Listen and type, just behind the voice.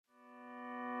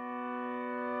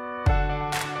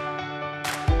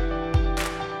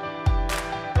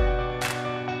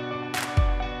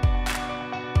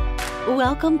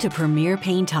Welcome to Premier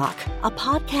Pain Talk, a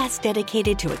podcast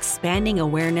dedicated to expanding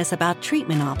awareness about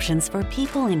treatment options for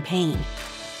people in pain.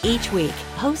 Each week,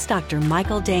 host Dr.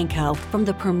 Michael Danko from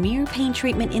the Premier Pain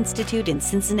Treatment Institute in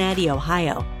Cincinnati,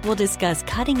 Ohio, will discuss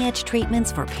cutting-edge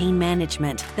treatments for pain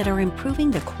management that are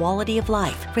improving the quality of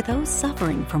life for those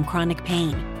suffering from chronic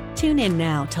pain. Tune in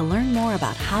now to learn more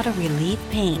about how to relieve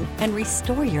pain and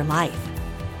restore your life.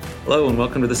 Hello and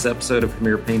welcome to this episode of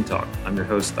Premier Pain Talk. I'm your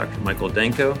host, Dr. Michael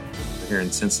Danko, here in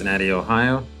Cincinnati,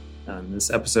 Ohio. In this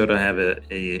episode, I have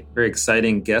a very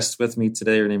exciting guest with me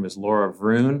today. Her name is Laura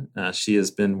Vroon. She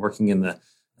has been working in the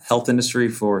health industry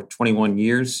for 21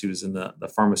 years. She was in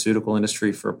the pharmaceutical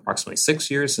industry for approximately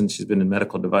 6 years, and she's been in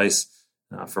medical device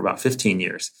for about 15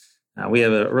 years. We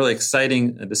have a really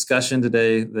exciting discussion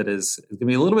today that is going to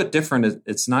be a little bit different.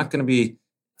 It's not going to be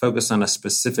focused on a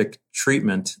specific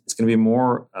treatment. It's going to be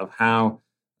more of how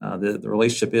the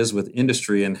relationship is with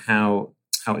industry and how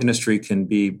industry can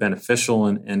be beneficial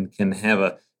and can have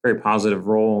a very positive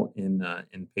role in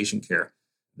patient care.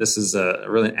 This is a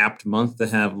really apt month to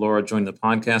have Laura join the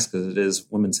podcast because it is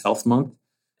Women's Health Month.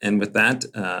 And with that,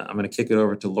 I'm going to kick it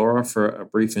over to Laura for a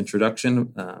brief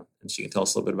introduction, and she can tell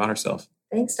us a little bit about herself.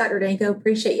 Thanks, Dr. Danko.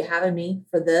 Appreciate you having me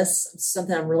for this. It's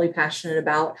something I'm really passionate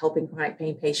about, helping chronic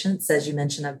pain patients. As you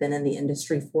mentioned, I've been in the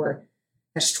industry for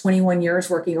 21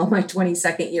 years, working on my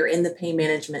 22nd year in the pain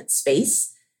management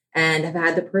space, and have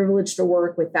had the privilege to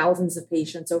work with thousands of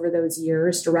patients over those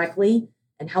years directly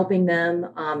and helping them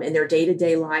in their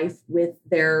day-to-day life with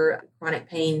their chronic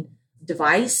pain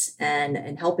device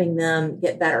and helping them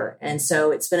get better. And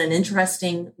so it's been an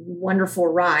interesting, wonderful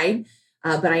ride.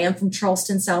 But I am from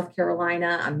Charleston, South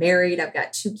Carolina. I'm married. I've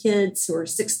got 2 kids who are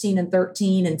 16 and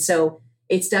 13. And so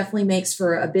it definitely makes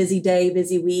for a busy day,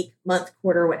 busy week, month,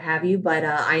 quarter, what have you. But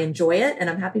I enjoy it and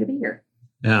I'm happy to be here.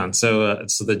 Yeah. And so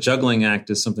the juggling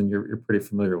act is something you're pretty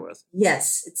familiar with.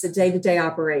 Yes. It's a day-to-day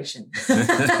operation.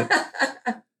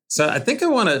 So I think I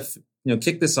want to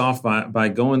kick this off by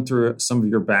going through some of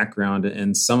your background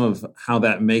and some of how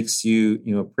that makes you,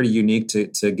 pretty unique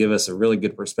to give us a really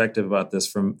good perspective about this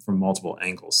from multiple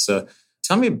angles. So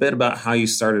tell me a bit about how you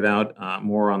started out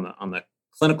more on the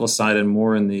clinical side and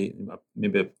more in the,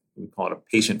 maybe we call it a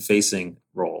patient-facing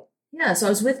role. Yeah. So I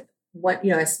was with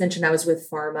as mentioned, I was with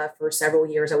pharma for several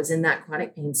years. I was in that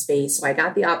chronic pain space. So I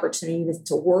got the opportunity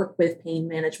to work with pain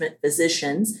management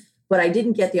physicians, but I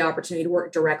didn't get the opportunity to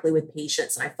work directly with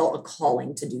patients. And I felt a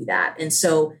calling to do that. And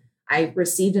so I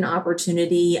received an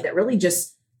opportunity that really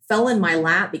just fell in my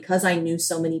lap because I knew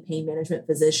so many pain management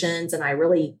physicians and I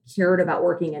really cared about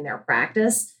working in their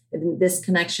practice. And this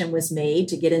connection was made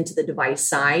to get into the device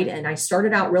side. And I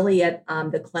started out really at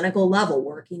the clinical level,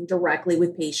 working directly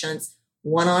with patients,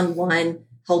 one-on-one,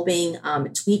 helping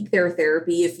tweak their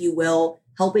therapy, if you will,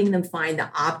 helping them find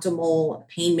the optimal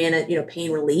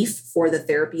pain relief for the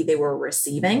therapy they were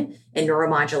receiving and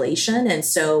neuromodulation. And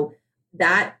so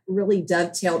that really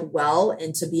dovetailed well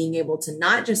into being able to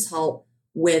not just help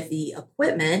with the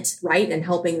equipment, right, and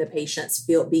helping the patients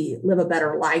live a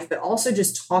better life, but also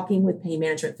just talking with pain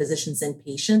management physicians and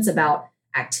patients about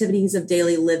activities of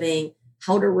daily living,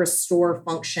 how to restore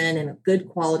function and a good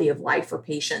quality of life for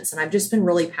patients. And I've just been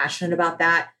really passionate about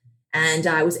that. And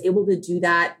I was able to do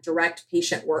that direct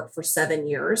patient work for 7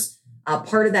 years.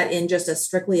 Part of that in just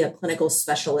strictly a clinical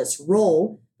specialist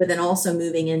role, but then also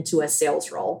moving into a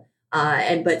sales role,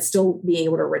 but still being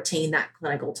able to retain that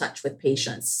clinical touch with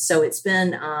patients. So it's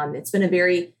been a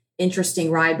very interesting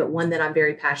ride, but one that I'm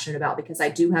very passionate about because I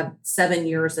do have 7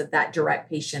 years of that direct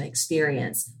patient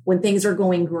experience when things are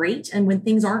going great and when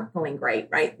things aren't going great,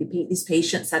 right? These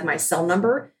patients had my cell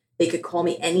number. They could call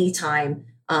me anytime.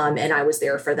 And I was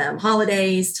there for them,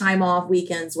 holidays, time off,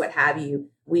 weekends, what have you.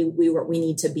 We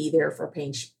need to be there for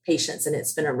patients, and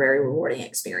it's been a very rewarding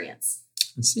experience.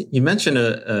 You mentioned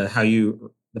how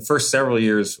the first several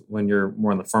years when you're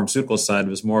more on the pharmaceutical side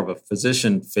was more of a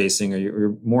physician facing, or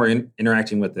you're more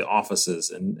interacting with the offices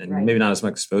and right, maybe not as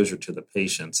much exposure to the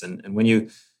patients. And when you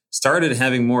started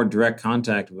having more direct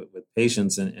contact with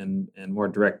patients and more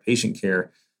direct patient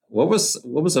care, what was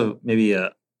maybe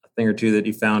a thing or two that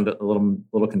you found a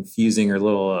little confusing or a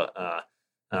little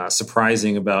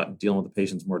surprising about dealing with the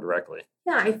patients more directly?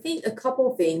 Yeah, I think a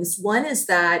couple of things. One is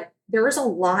that there is a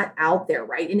lot out there,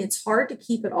 right? And it's hard to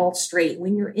keep it all straight.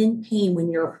 When you're in pain,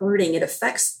 when you're hurting, it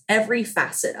affects every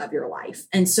facet of your life.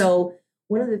 And so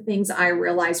one of the things I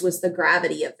realized was the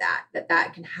gravity of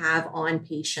that can have on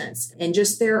patients and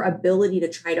just their ability to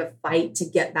try to fight to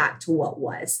get back to what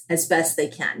was as best they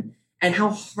can, and how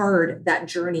hard that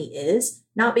journey is,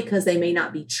 not because they may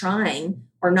not be trying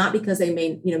or not because they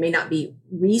may not be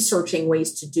researching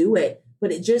ways to do it,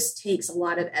 but it just takes a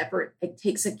lot of effort. It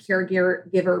takes a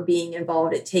caregiver being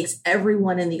involved. It takes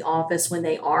everyone in the office when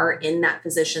they are in that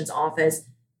physician's office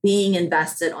being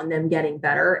invested on them getting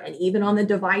better. And even on the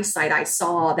device side, I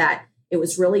saw that it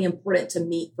was really important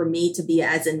for me to be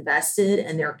as invested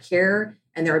in their care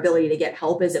and their ability to get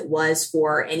help as it was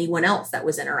for anyone else that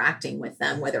was interacting with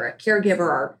them, whether a caregiver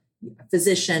or a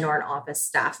physician or an office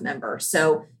staff member.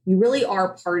 So you really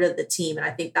are part of the team. And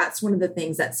I think that's one of the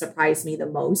things that surprised me the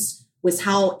most was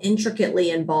how intricately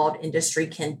involved industry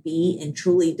can be in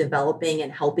truly developing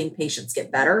and helping patients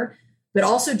get better, but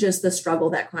also just the struggle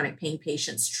that chronic pain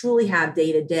patients truly have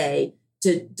day to day.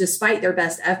 Despite their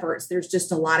best efforts, there's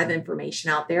just a lot of information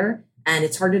out there. And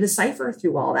it's hard to decipher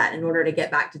through all that in order to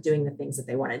get back to doing the things that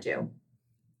they want to do.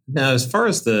 Now, as far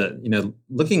as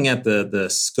looking at the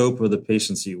scope of the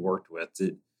patients you worked with,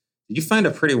 did you find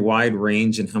a pretty wide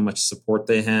range in how much support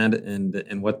they had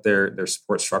and what their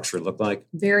support structure looked like?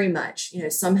 Very much.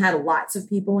 Some had lots of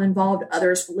people involved.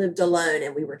 Others lived alone,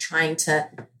 and we were trying to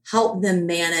help them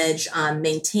manage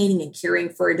maintaining and caring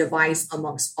for a device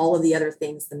amongst all of the other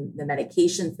things, the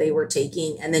medications they were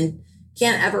taking. And then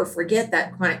can't ever forget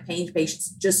that chronic pain patients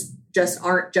just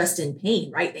aren't just in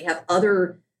pain, right? They have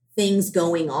other things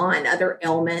going on, other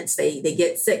ailments. They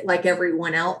get sick like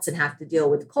everyone else and have to deal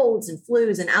with colds and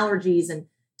flus and allergies and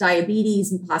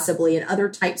diabetes and possibly and other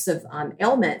types of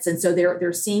ailments. And so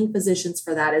they're seeing physicians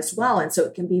for that as well. And so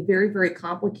it can be very, very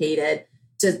complicated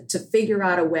to figure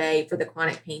out a way for the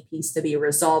chronic pain piece to be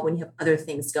resolved when you have other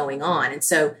things going on. And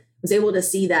so I was able to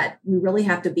see that we really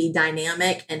have to be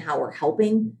dynamic in how we're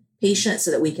helping patients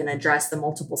so that we can address the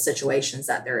multiple situations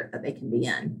that they can be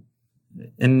in.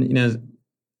 And,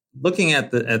 looking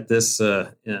at this,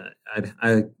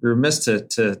 I'd remiss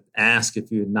to ask if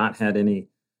you had not had any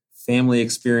family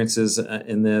experiences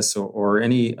in this or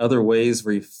any other ways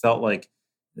where you felt like,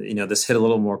 this hit a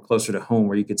little more closer to home,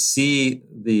 where you could see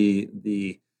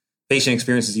the patient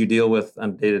experiences you deal with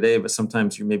on day to day, but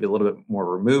sometimes you're maybe a little bit more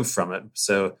removed from it.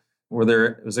 So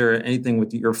was there anything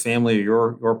with your family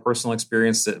or your personal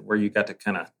experience where you got to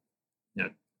kind of,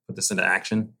 put this into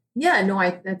action? Yeah, no,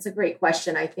 that's a great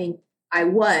question. I think I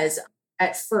was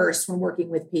at first when working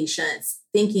with patients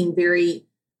thinking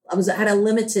had a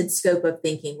limited scope of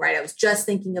thinking, right? I was just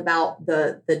thinking about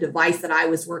the device that I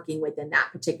was working with in that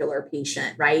particular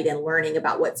patient, right? And learning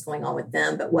about what's going on with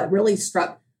them. But what really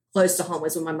struck close to home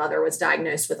was when my mother was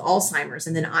diagnosed with Alzheimer's.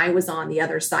 And then I was on the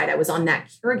other side. I was on that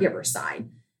caregiver side.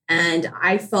 And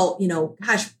I felt,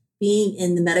 being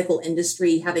in the medical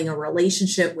industry, having a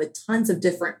relationship with tons of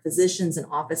different physicians and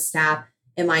office staff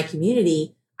in my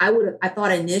community, I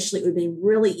thought initially it would be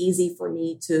really easy for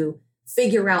me to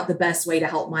figure out the best way to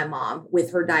help my mom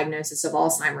with her diagnosis of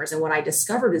Alzheimer's. And what I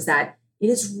discovered is that it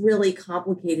is really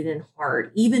complicated and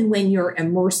hard. Even when you're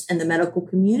immersed in the medical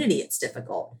community, it's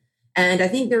difficult. And I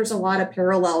think there's a lot of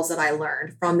parallels that I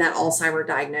learned from that Alzheimer's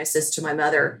diagnosis to my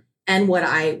mother and what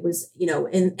I was,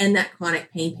 in that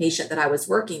chronic pain patient that I was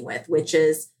working with, which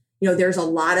is, there's a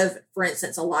lot of, for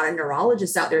instance, a lot of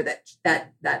neurologists out there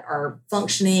that are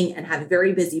functioning and have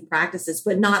very busy practices,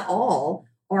 but not all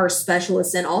are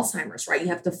specialists in Alzheimer's, right? You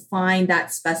have to find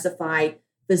that specified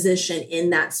physician in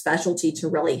that specialty to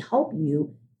really help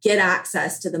you get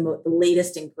access to the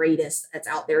latest and greatest that's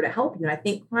out there to help you. And I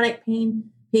think chronic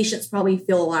pain patients probably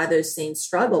feel a lot of those same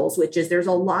struggles, which is there's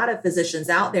a lot of physicians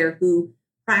out there who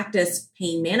practice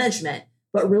pain management,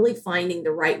 but really finding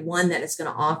the right one that is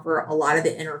going to offer a lot of the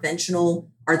interventional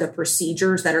or the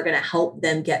procedures that are going to help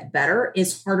them get better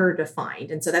is harder to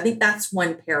find. And so I think that's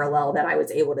one parallel that I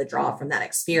was able to draw from that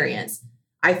experience.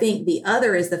 I think the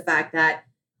other is the fact that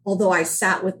although I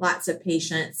sat with lots of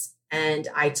patients and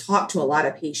I talked to a lot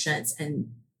of patients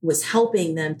and was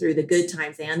helping them through the good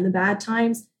times and the bad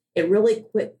times, it really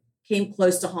came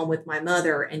close to home with my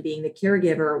mother and being the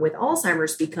caregiver with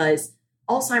Alzheimer's, because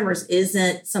Alzheimer's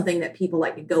isn't something that people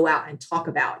like to go out and talk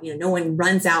about. No one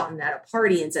runs out and at a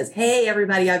party and says, "Hey,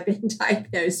 everybody, I've been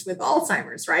diagnosed with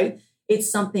Alzheimer's," right? It's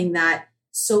something that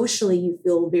socially you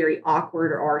feel very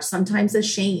awkward or sometimes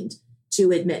ashamed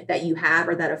to admit that you have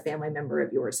or that a family member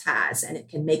of yours has, and it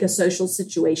can make a social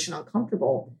situation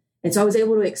uncomfortable. And so I was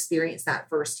able to experience that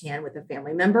firsthand with a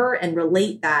family member and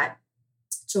relate that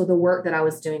to the work that I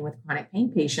was doing with chronic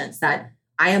pain patients, that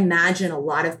I imagine a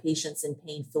lot of patients in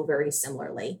pain feel very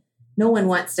similarly. No one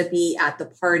wants to be at the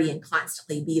party and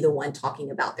constantly be the one talking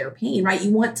about their pain, right?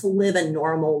 You want to live a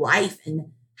normal life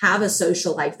and have a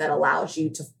social life that allows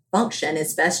you to function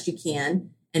as best you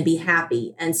can and be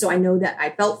happy. And so I know that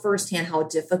I felt firsthand how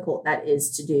difficult that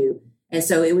is to do. And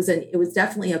so it was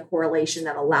definitely a correlation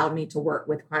that allowed me to work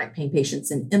with chronic pain patients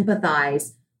and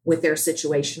empathize with their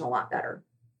situation a lot better.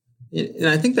 And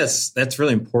I think that's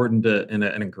really important and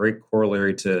a great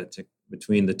corollary to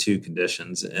between the two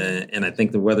conditions. And I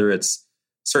think that whether it's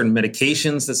certain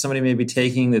medications that somebody may be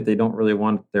taking that they don't really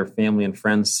want their family and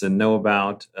friends to know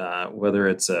about, whether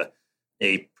it's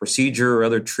a procedure or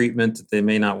other treatment that they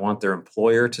may not want their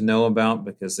employer to know about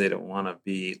because they don't want to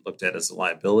be looked at as a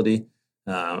liability.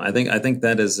 I think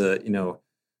that is to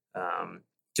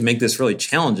make this really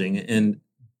challenging. And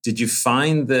did you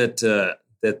find that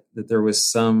that there was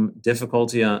some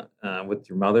difficulty with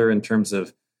your mother in terms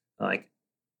of like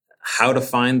how to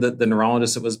find the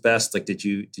neurologist that was best? Like, did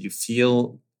you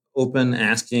feel open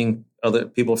asking other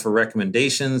people for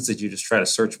recommendations? Did you just try to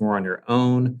search more on your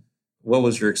own? What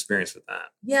was your experience with that?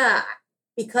 Yeah,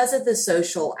 because of the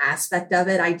social aspect of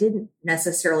it, I didn't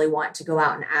necessarily want to go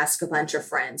out and ask a bunch of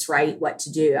friends, right, what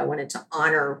to do. I wanted to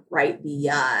honor, right,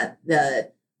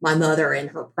 my mother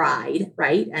and her pride,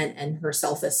 right, and her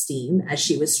self-esteem as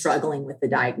she was struggling with the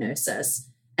diagnosis.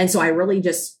 And so I really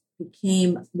just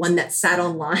became one that sat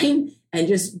online and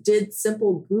just did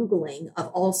simple Googling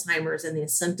of Alzheimer's and the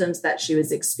symptoms that she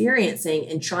was experiencing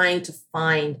and trying to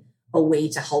find a way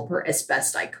to help her as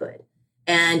best I could.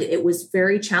 And it was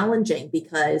very challenging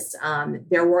because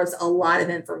there was a lot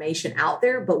of information out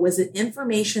there, but was it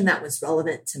information that was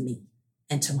relevant to me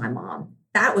and to my mom?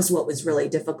 That was what was really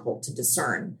difficult to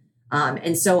discern.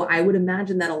 And so I would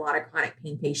imagine that a lot of chronic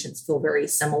pain patients feel very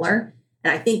similar.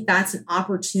 And I think that's an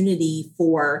opportunity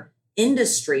for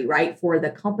industry, right? For the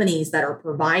companies that are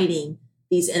providing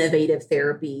these innovative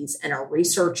therapies and are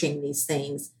researching these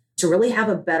things to really have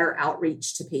a better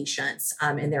outreach to patients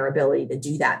and their ability to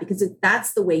do that. Because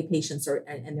that's the way patients are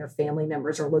and their family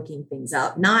members are looking things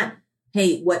up. Not,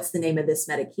 hey, what's the name of this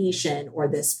medication or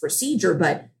this procedure?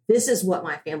 But this is what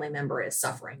my family member is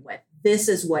suffering with. This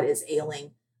is what is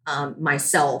ailing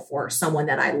myself or someone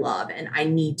that I love. And I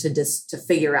need to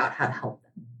figure out how to help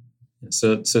them.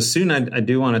 So soon I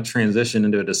do want to transition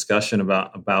into a discussion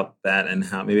about that and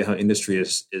how industry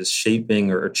is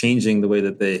shaping or changing the way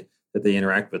that they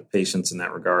interact with patients in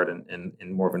that regard and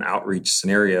in more of an outreach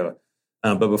scenario.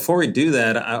 But before we do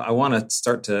that, I want to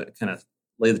start to kind of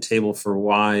set the table for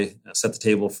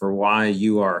why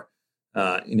you are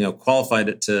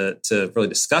qualified to really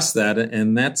discuss that.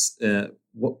 And that's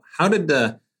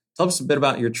tell us a bit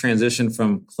about your transition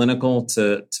from clinical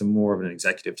to more of an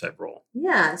executive type role.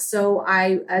 Yeah. So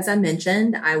as I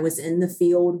mentioned, I was in the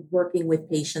field working with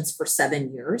patients for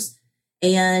 7 years.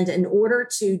 And in order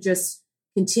to just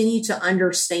continue to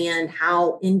understand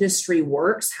how industry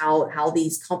works, how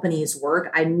these companies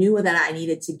work, I knew that I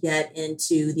needed to get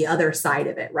into the other side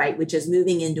of it, right? Which is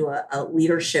moving into a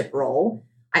leadership role.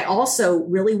 I also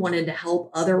really wanted to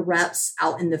help other reps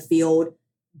out in the field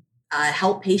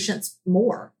help patients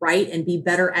more, right? And be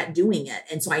better at doing it.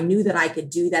 And so I knew that I could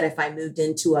do that if I moved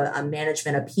into a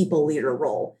management, a people leader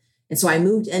role. And so I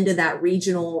moved into that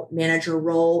regional manager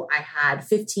role. I had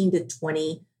 15 to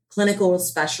 20 clinical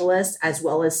specialists as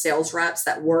well as sales reps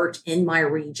that worked in my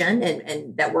region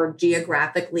and that were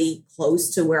geographically close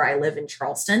to where I live in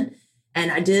Charleston.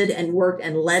 And I did and worked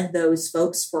and led those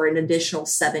folks for an additional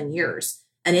 7 years.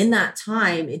 And in that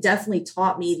time, it definitely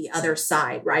taught me the other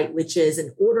side, right? Which is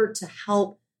in order to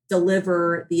help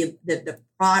deliver the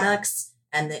products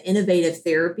and the innovative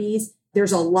therapies,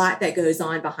 there's a lot that goes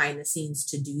on behind the scenes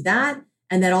to do that.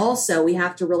 And then also we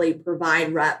have to really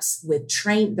provide reps with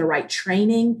the right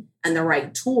training and the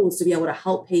right tools to be able to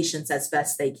help patients as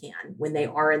best they can when they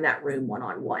are in that room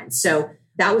one-on-one. So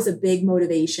that was a big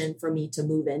motivation for me to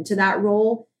move into that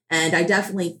role. And I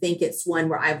definitely think it's one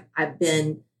where I've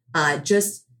been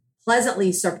just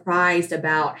pleasantly surprised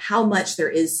about how much there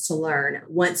is to learn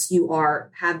once you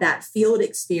have that field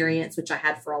experience, which I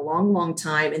had for a long, long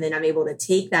time. And then I'm able to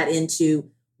take that into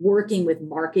working with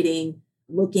marketing,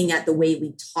 looking at the way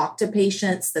we talk to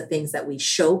patients, the things that we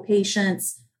show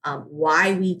patients,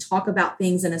 why we talk about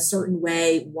things in a certain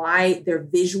way, why their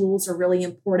visuals are really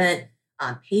important,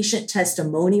 patient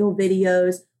testimonial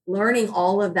videos, learning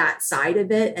all of that side of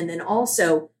it. And then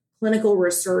also clinical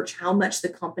research, how much the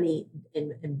company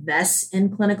invests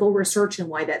in clinical research and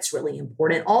why that's really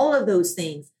important. All of those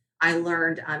things I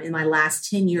learned in my last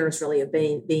 10 years really of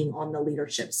being on the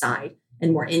leadership side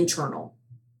and more internal.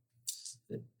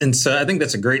 And so I think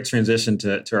that's a great transition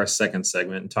to our second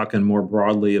segment and talking more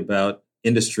broadly about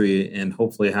industry and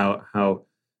hopefully how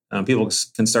people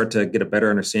can start to get a better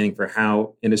understanding for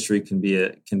how industry can be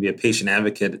a patient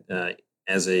advocate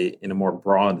in a more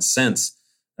broad sense.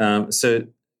 So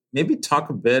maybe talk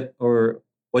a bit or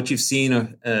what you've seen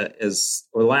over the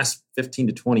last 15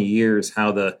 to 20 years,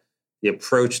 how the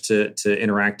approach to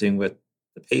interacting with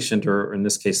the patient or in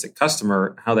this case, the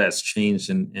customer, how that's changed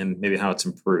and maybe how it's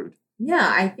improved.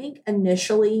 Yeah, I think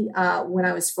initially when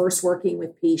I was first working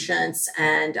with patients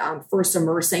and first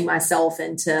immersing myself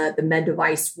into the med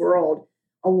device world,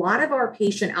 a lot of our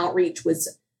patient outreach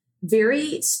was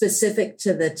very specific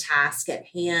to the task at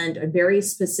hand and very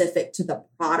specific to the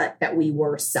product that we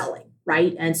were selling,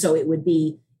 right? And so it would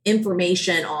be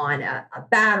information on a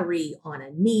battery, on a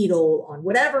needle, on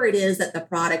whatever it is that the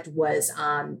product was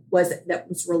that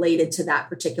was related to that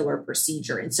particular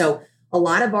procedure. And so a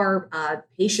lot of our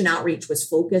patient outreach was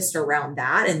focused around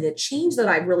that. And the change that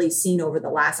I've really seen over the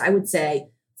last, I would say,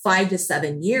 5 to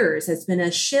 7 years has been a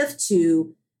shift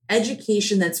to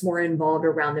education that's more involved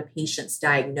around the patient's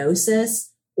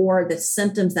diagnosis or the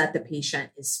symptoms that the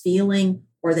patient is feeling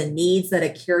or the needs that a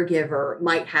caregiver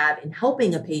might have in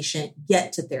helping a patient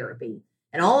get to therapy.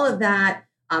 And all of that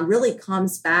really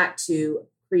comes back to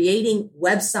creating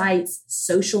websites,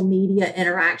 social media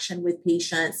interaction with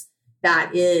patients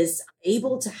that is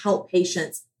able to help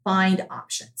patients find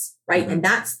options, right? Mm-hmm. And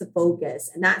that's the focus.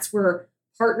 And that's where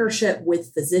partnership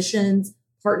with physicians,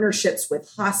 partnerships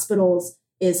with hospitals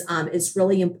is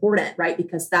really important, right?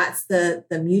 Because that's the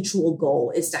mutual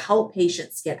goal is to help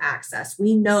patients get access.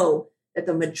 We know that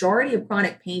the majority of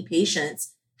chronic pain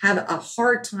patients have a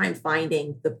hard time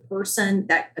finding the person,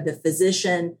 that the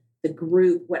physician, the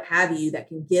group, what have you, that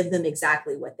can give them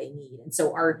exactly what they need. And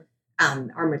so our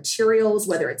materials,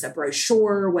 whether it's a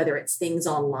brochure, whether it's things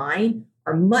online,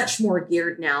 are much more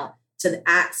geared now to the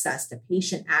access, to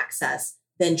patient access,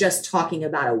 than just talking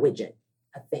about a widget,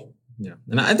 a thing. Yeah.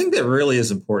 And I think that really is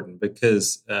important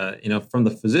because, from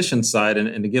the physician side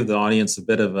and to give the audience a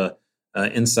bit of a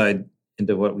insight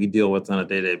into what we deal with on a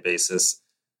day-to-day basis,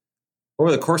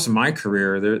 over the course of my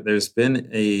career, there's been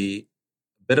a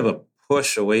bit of a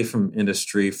push away from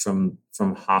industry, from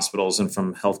hospitals and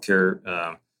from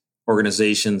healthcare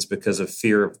organizations because of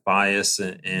fear of bias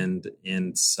and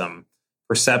some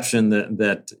perception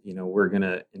that we're going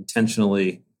to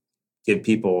intentionally give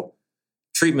people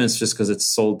treatments just because it's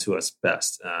sold to us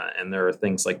best. And there are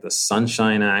things like the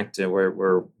Sunshine Act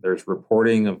where there's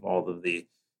reporting of all of the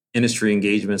industry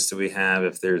engagements that we have.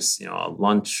 If there's a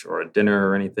lunch or a dinner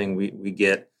or anything we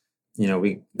get,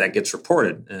 that gets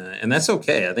reported, and that's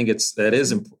okay. I think that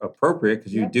is appropriate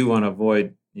because you do want to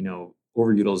avoid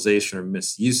overutilization or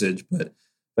misusage, but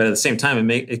at the same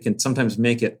time, it can sometimes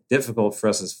make it difficult for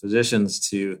us as physicians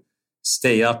to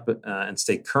stay up and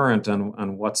stay current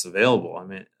on what's available. I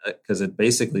mean, because it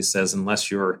basically says unless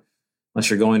you're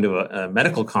going to a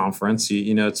medical conference,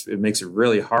 it makes it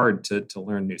really hard to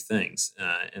learn new things.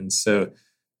 And so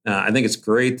I think it's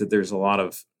great that there's a lot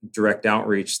of direct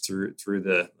outreach through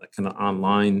the kind of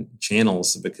online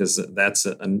channels, because that's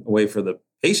a way for the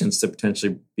patients to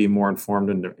potentially be more informed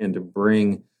and to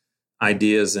bring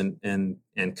ideas and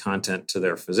content to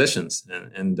their physicians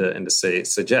and to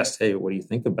suggest, hey, what do you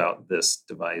think about this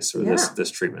device or this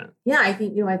treatment? Yeah, I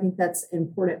think that's an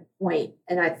important point.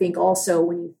 And I think also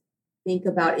when you think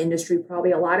about industry,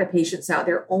 probably a lot of patients out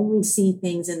there only see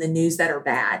things in the news that are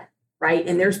bad, right?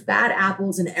 And there's bad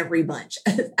apples in every bunch,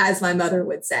 as my mother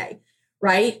would say,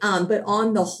 right? But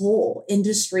on the whole,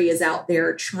 industry is out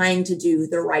there trying to do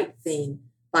the right thing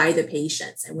by the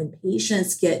patients. And when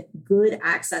patients get good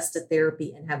access to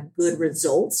therapy and have good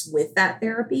results with that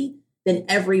therapy, then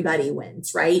everybody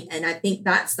wins, right? And I think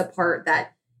that's the part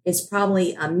that is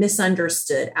probably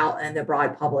misunderstood out in the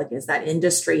broad public, is that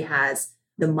industry has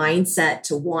the mindset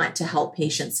to want to help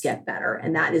patients get better.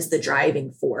 And that is the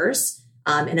driving force.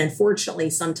 And unfortunately,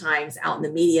 sometimes out in the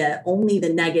media, only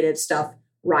the negative stuff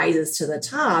rises to the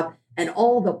top, and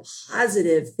all the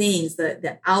positive things,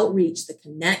 the outreach, the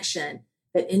connection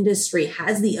that industry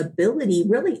has the ability,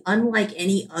 really unlike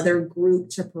any other group,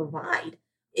 to provide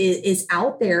is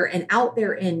out there and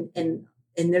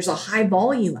there's a high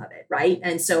volume of it, right?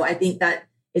 And so I think that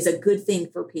is a good thing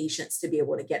for patients to be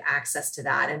able to get access to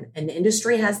that. And the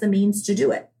industry has the means to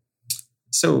do it.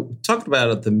 So talking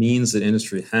about the means that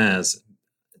industry has,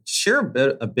 share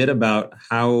a bit about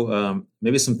how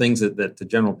maybe some things that the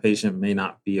general patient may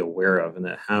not be aware of, and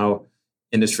that how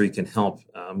industry can help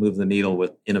move the needle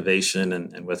with innovation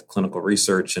and with clinical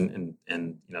research and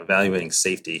evaluating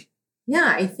safety.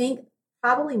 Yeah, I think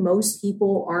probably most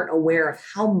people aren't aware of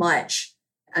how much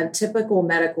a typical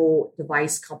medical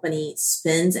device company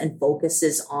spends and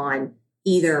focuses on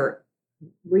either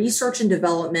research and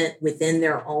development within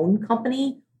their own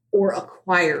company or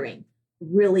acquiring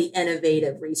really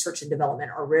innovative research and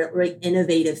development or really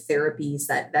innovative therapies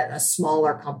that a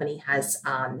smaller company has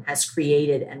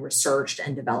created and researched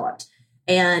and developed.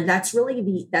 And that's really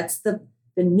the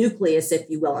nucleus, if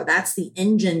you will, or that's the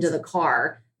engine to the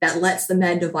car that lets the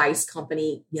med device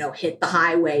company, hit the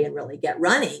highway and really get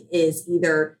running, is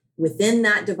either within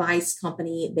that device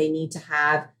company, they need to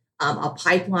have a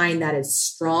pipeline that is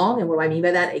strong. And what do I mean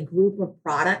by that? A group of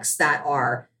products that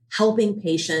are helping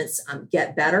patients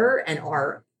get better and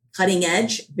are cutting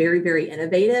edge, very, very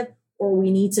innovative. Or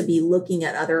we need to be looking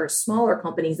at other smaller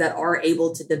companies that are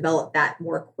able to develop that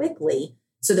more quickly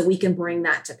so that we can bring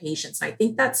that to patients. And I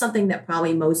think that's something that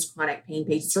probably most chronic pain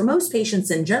patients, or most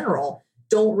patients in general,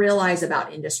 don't realize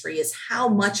about industry, is how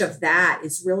much of that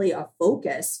is really a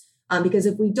focus. Because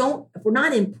if we're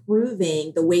not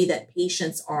improving the way that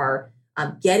patients are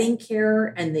getting care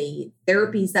and the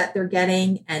therapies that they're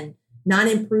getting, and not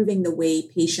improving the way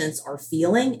patients are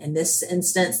feeling, in this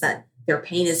instance, that their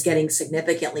pain is getting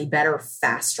significantly better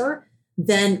faster,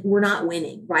 then we're not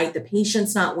winning, right? The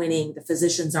patient's not winning, the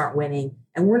physicians aren't winning,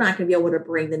 and we're not going to be able to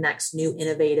bring the next new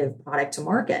innovative product to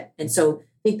market. And so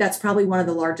I think that's probably one of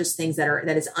the largest things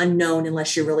that is unknown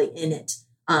unless you're really in it.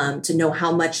 To know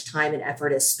how much time and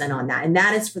effort is spent on that. And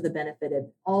that is for the benefit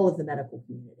of all of the medical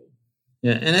community.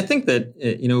 Yeah. And I think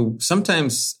that,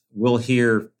 sometimes we'll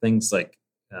hear things like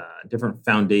different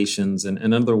foundations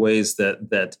and other ways that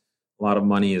a lot of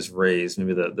money is raised,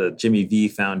 maybe the Jimmy V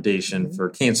Foundation for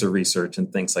cancer research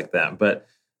and things like that. But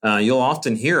you'll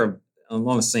often hear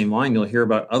along the same line, you'll hear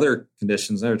about other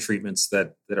conditions, other treatments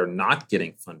that are not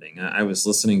getting funding. I was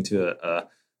listening to a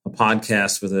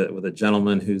podcast with a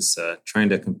gentleman who's trying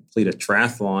to complete a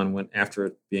triathlon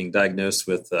after being diagnosed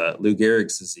with Lou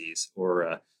Gehrig's disease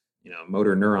or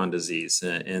motor neuron disease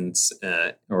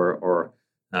or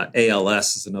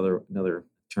ALS is another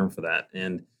term for that.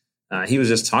 And he was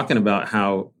just talking about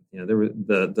how there were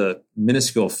the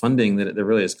minuscule funding that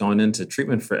really has gone into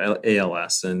treatment for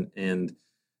ALS and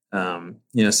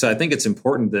so I think it's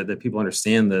important that people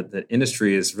understand that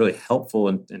industry is really helpful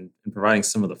in providing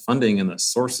some of the funding and the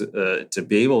source to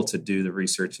be able to do the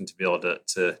research and to be able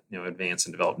to advance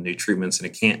and develop new treatments. And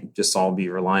it can't just all be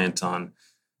reliant on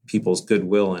people's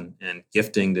goodwill and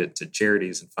gifting to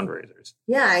charities and fundraisers.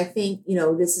 Yeah, I think,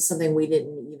 this is something we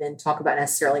didn't even talk about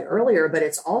necessarily earlier, but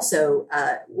it's also,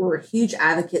 we're huge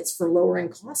advocates for lowering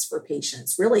costs for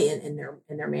patients, really in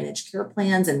their managed care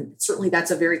plans. And certainly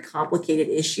that's a very complicated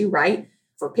issue, right?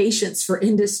 For patients, for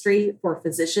industry, for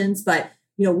physicians. But,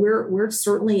 we're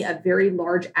certainly a very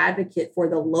large advocate for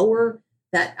the lower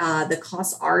that the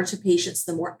costs are to patients,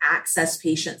 the more access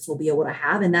patients will be able to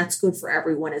have. And that's good for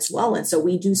everyone as well. And so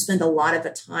we do spend a lot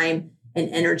of time and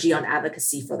energy on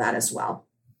advocacy for that as well.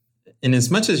 And as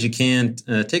much as you can,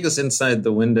 take us inside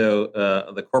the window,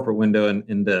 the corporate window, and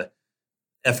into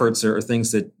efforts or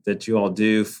things that you all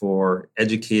do for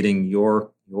educating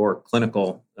your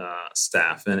clinical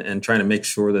staff and trying to make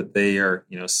sure that they are,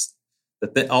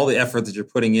 all the effort that you're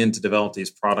putting in to develop these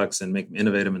products and make them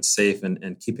innovative and safe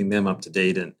and keeping them up to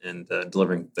date and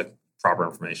delivering the proper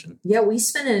information. Yeah, we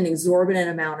spend an exorbitant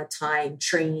amount of time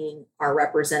training our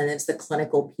representatives, the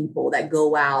clinical people that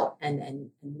go out and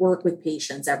work with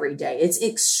patients every day. It's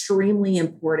extremely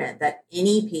important that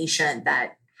any patient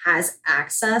that has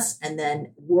access and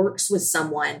then works with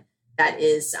someone that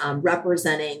is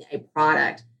representing a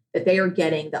product, that they are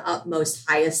getting the utmost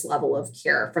highest level of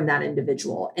care from that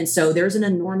individual. And so there's an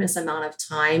enormous amount of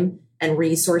time and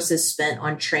resources spent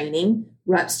on training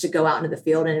reps to go out into the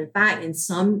field. And in fact, in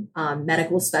some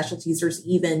medical specialties, there's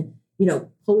even,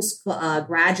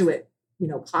 postgraduate,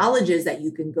 colleges that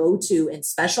you can go to and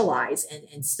specialize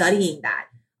in studying that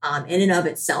in and of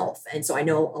itself. And so I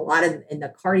know a lot of in the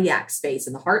cardiac space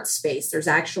and the heart space, there's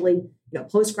actually,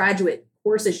 postgraduate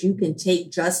courses you can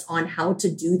take just on how to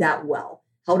do that well,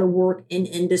 how to work in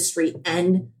industry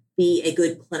and be a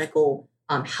good clinical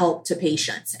help to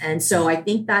patients. And so I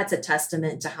think that's a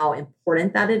testament to how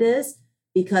important that it is,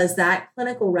 because that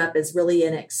clinical rep is really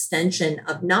an extension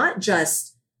of not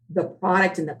just the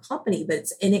product and the company, but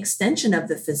it's an extension of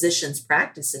the physician's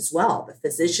practice as well. The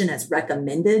physician has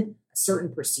recommended a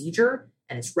certain procedure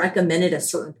and it's recommended a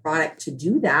certain product to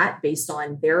do that based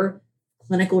on their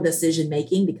clinical decision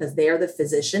making, because they are the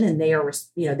physician and they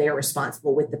are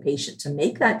responsible with the patient to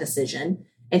make that decision.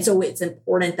 And so it's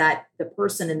important that the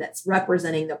person that's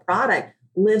representing the product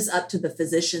lives up to the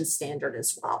physician's standard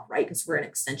as well, right? Because we're an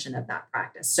extension of that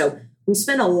practice. So we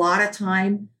spend a lot of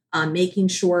time making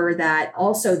sure that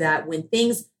also that when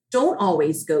things don't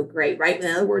always go great, right? In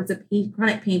other words, a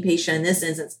chronic pain patient in this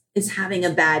instance is having a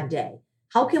bad day.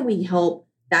 How can we help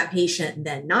that patient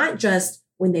then, not just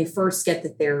when they first get the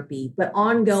therapy, but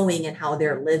ongoing in how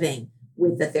they're living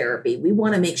with the therapy? We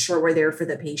want to make sure we're there for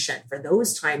the patient for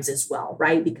those times as well,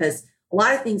 right? Because a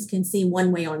lot of things can seem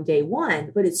one way on day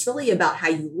one, but it's really about how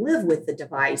you live with the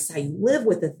device, how you live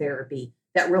with the therapy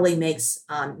that really makes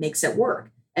it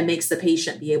work and makes the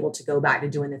patient be able to go back to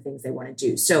doing the things they want to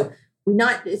do. So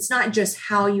it's not just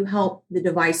how you help the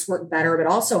device work better, but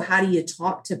also how do you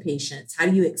talk to patients? How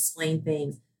do you explain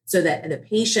things so that the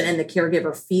patient and the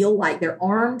caregiver feel like they're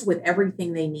armed with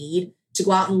everything they need to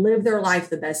go out and live their life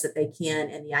the best that they can.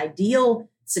 And the ideal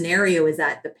scenario is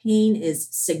that the pain is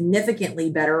significantly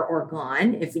better or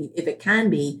gone if it can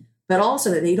be, but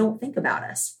also that they don't think about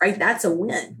us, right? That's a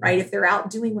win, right? If they're out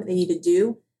doing what they need to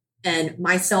do, and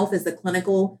myself as the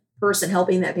clinical person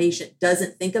helping that patient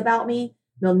doesn't think about me,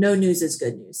 no news is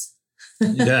good news.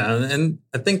 Yeah, and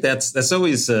I think that's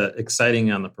always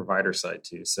exciting on the provider side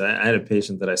too. So I had a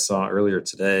patient that I saw earlier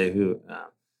today who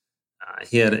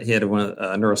he had a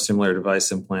neurostimulator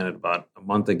device implanted about a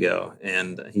month ago,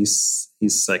 and he's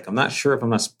like, I'm not sure if I'm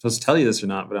not supposed to tell you this or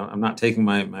not, but I'm not taking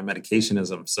my medication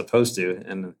as I'm supposed to,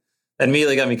 and that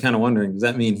immediately got me kind of wondering, does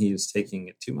that mean he was taking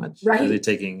it too much? Right. Is he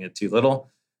taking it too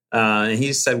little? And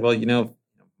he said, well,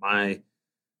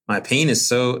 my pain is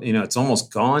so, it's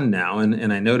almost gone now.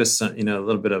 And I noticed, a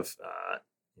little bit of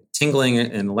tingling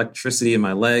and electricity in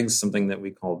my legs, something that we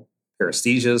call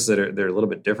paresthesias they're a little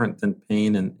bit different than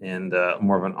pain and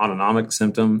more of an autonomic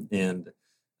symptom. And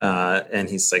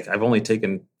he's like, I've only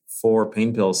taken 4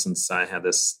 pain pills since I had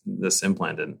this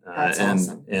implanted. That's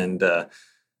awesome.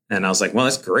 And I was like, well,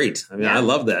 that's great. I mean, I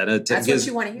love that. That's what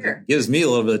you want to hear. Gives me a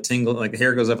little bit of tingle, like the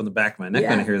hair goes up on the back of my neck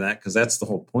when I hear that, because that's the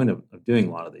whole point of doing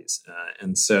a lot of these.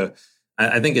 And so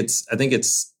I think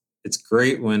it's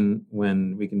great when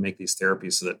we can make these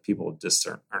therapies so that people just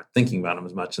aren't thinking about them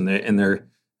as much. And they're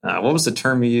what was the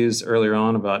term you used earlier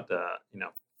on about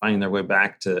finding their way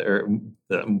back to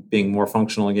being more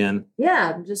functional again?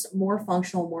 Yeah, just more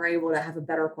functional, more able to have a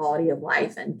better quality of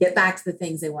life and get back to the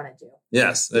things they want to do.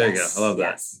 Yes, there you go. I love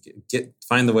that.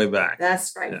 Find the way back.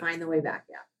 That's right. Yeah. Find the way back.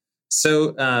 Yeah.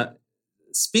 So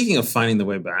speaking of finding the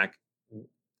way back,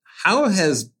 what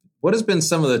has been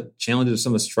some of the challenges,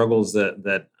 some of the struggles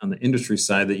that on the industry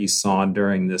side that you saw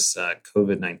during this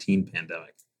COVID-19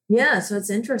 pandemic? Yeah, so it's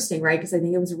interesting, right? Because I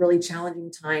think it was a really challenging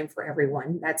time for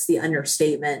everyone. That's the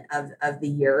understatement of the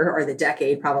year or the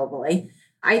decade, probably.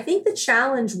 I think the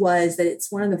challenge was that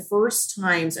it's one of the first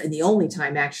times, and the only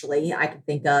time actually I can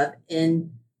think of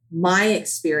in my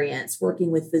experience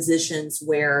working with physicians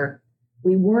where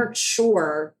we weren't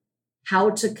sure how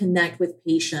to connect with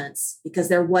patients because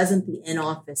there wasn't the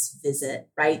in-office visit,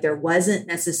 right? There wasn't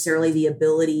necessarily the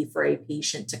ability for a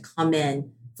patient to come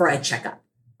in for a checkup,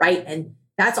 right? And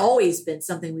that's always been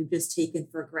something we've just taken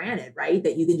for granted, right?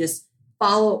 That you can just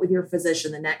follow up with your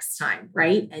physician the next time,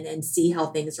 right? And see how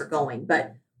things are going.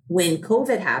 But when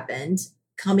COVID happened,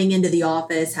 coming into the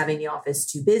office, having the office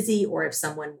too busy, or if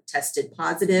someone tested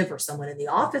positive or someone in the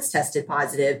office tested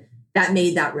positive, that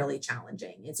made that really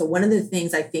challenging. And so one of the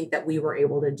things I think that we were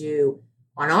able to do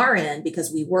on our end,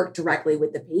 because we worked directly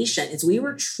with the patient, is we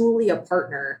were truly a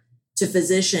partner to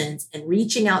physicians and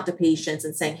reaching out to patients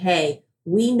and saying, hey,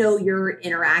 we know you're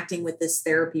interacting with this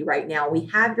therapy right now. We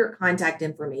have your contact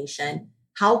information.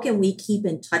 How can we keep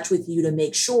in touch with you to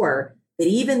make sure that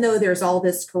even though there's all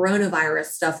this coronavirus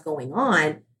stuff going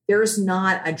on, there's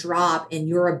not a drop in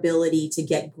your ability to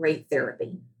get great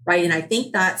therapy, right? And I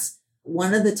think that's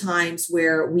one of the times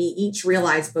where we each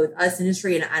realize, both us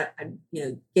industry and I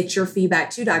get your feedback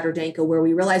too, Dr. Danko, where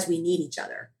we realize we need each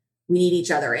other. We need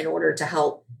each other in order to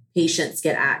help patients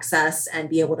get access and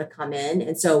be able to come in.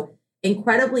 And so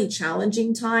incredibly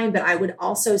challenging time, but I would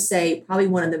also say probably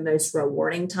one of the most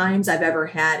rewarding times I've ever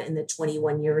had in the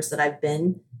 21 years that I've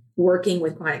been working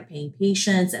with chronic pain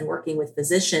patients and working with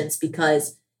physicians,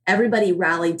 because everybody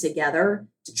rallied together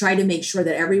to try to make sure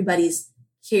that everybody's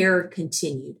care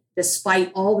continued,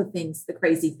 despite all the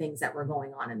crazy things that were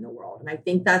going on in the world. And I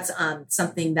think that's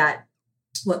something that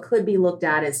what could be looked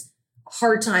at as a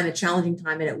hard time, a challenging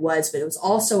time, and it was, but it was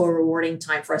also a rewarding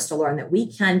time for us to learn that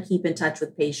we can keep in touch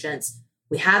with patients.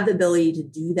 We have the ability to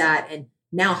do that. And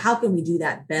now how can we do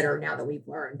that better now that we've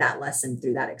learned that lesson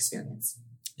through that experience?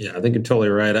 Yeah, I think you're totally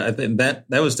right. I think that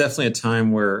was definitely a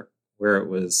time where it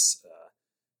was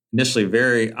initially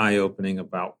very eye-opening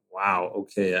about, wow,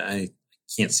 okay, I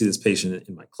can't see this patient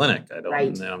in my clinic. I don't,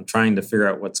 right. And I'm trying to figure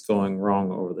out what's going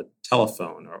wrong over the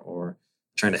telephone or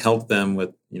trying to help them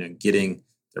with, getting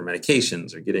their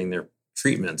medications or getting their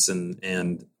treatments,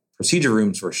 and procedure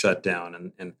rooms were shut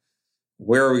down, and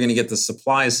where are we going to get the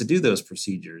supplies to do those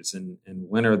procedures, and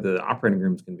when are the operating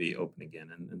rooms going to be open again?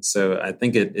 And so I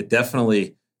think it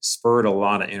definitely spurred a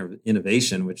lot of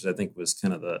innovation, which I think was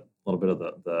kind of the little bit of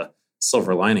the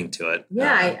silver lining to it.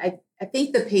 Yeah, I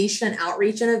think the patient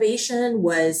outreach innovation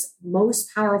was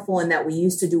most powerful in that we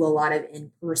used to do a lot of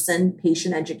in-person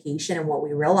patient education. And what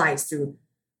we realized through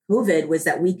COVID was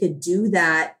that we could do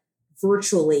that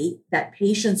virtually, that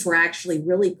patients were actually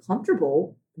really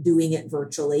comfortable doing it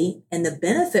virtually. And the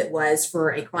benefit was for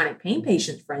a chronic pain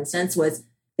patient, for instance, was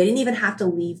they didn't even have to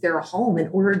leave their home in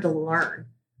order to learn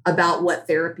about what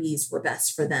therapies were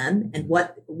best for them and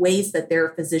what ways that their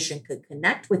physician could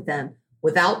connect with them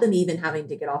without them even having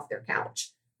to get off their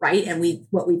couch, right? And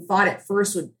what we thought at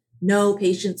first would, no,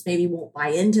 patients maybe won't buy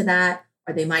into that,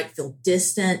 or they might feel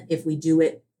distant if we do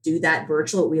that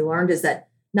virtual. What we learned is that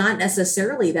not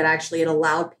necessarily, that actually it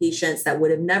allowed patients that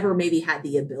would have never maybe had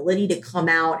the ability to come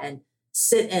out and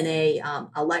sit in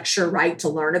a lecture, right, to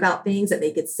learn about things, that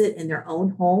they could sit in their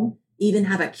own home, even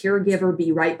have a caregiver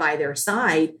be right by their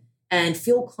side and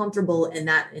feel comfortable in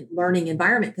that learning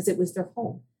environment because it was their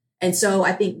home. And so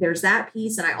I think there's that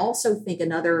piece. And I also think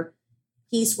another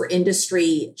piece where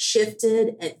industry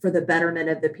shifted and for the betterment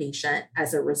of the patient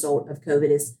as a result of COVID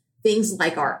is things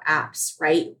like our apps,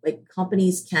 right? Like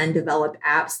companies can develop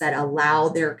apps that allow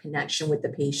their connection with the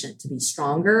patient to be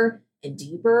stronger and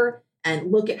deeper.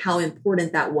 And look at how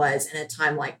important that was in a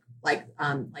time like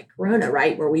Corona,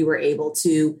 right? Where we were able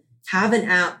to have an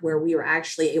app where we were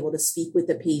actually able to speak with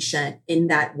the patient in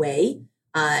that way.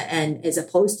 And as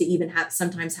opposed to even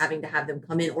sometimes having to have them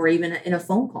come in or even in a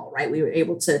phone call, right? We were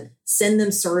able to send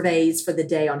them surveys for the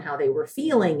day on how they were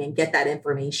feeling and get that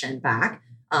information back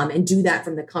and do that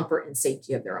from the comfort and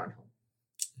safety of their own home.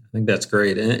 I think that's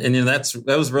great. And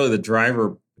that was really the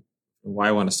driver why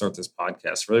I want to start this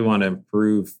podcast. Really want to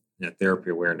improve therapy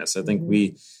awareness. I think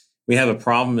we have a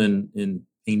problem in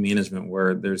pain management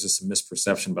where there's just a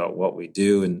misperception about what we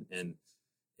do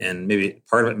and maybe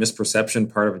part of it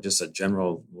misperception, part of it just a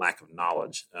general lack of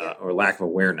knowledge or lack of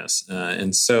awareness.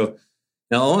 And so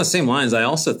now along the same lines, I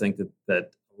also think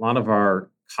that a lot of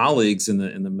our colleagues in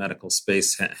the medical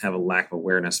space have a lack of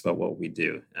awareness about what we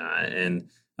do. And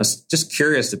I was just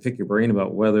curious to pick your brain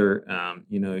about whether,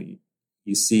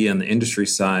 you see on the industry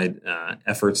side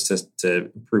efforts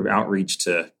to improve outreach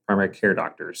to primary care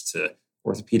doctors, to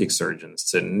orthopedic surgeons,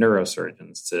 to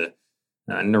neurosurgeons, to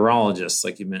neurologists,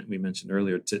 like we mentioned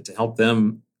earlier, to help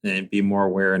them be more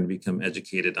aware and become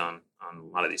educated on a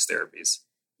lot of these therapies.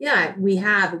 Yeah, we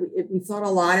have. We've thought a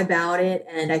lot about it.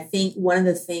 And I think one of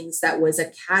the things that was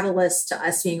a catalyst to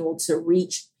us being able to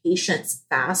reach patients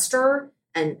faster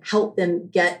and help them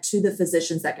get to the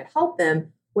physicians that could help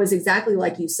them was exactly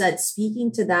like you said, speaking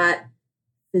to that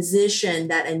physician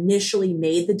that initially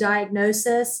made the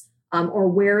diagnosis or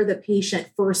where the patient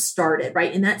first started,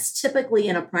 right? And that's typically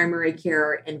in a primary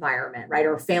care environment, right?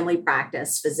 Or family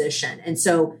practice physician. And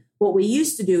so what we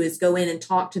used to do is go in and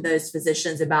talk to those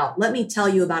physicians about, let me tell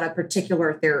you about a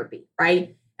particular therapy,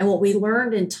 right? And what we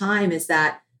learned in time is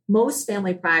that most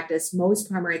family practice, most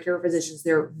primary care physicians,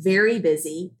 they're very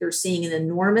busy. They're seeing an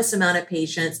enormous amount of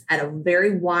patients at a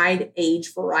very wide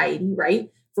age variety, right?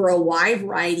 For a wide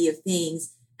variety of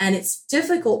things. And it's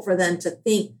difficult for them to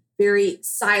think very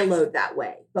siloed that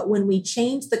way. But when we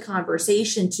change the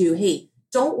conversation to, hey,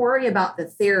 don't worry about the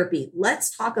therapy.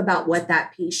 Let's talk about what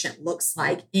that patient looks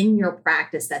like in your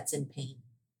practice that's in pain.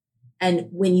 And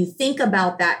when you think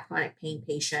about that chronic pain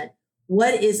patient,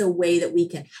 what is a way that we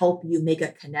can help you make a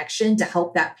connection to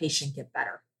help that patient get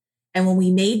better? And when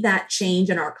we made that change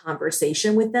in our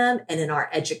conversation with them and in our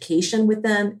education with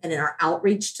them and in our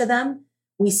outreach to them,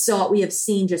 we have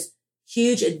seen just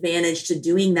huge advantage to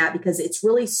doing that because it's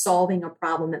really solving a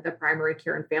problem that the primary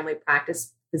care and family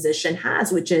practice physician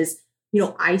has, which is,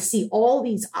 I see all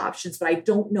these options, but I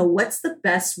don't know what's the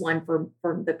best one for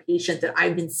the patient that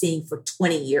I've been seeing for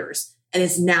 20 years and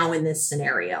is now in this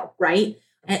scenario, right?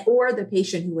 Or the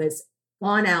patient who has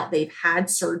gone out, they've had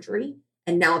surgery,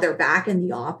 and now they're back in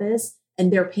the office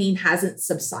and their pain hasn't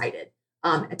subsided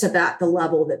to the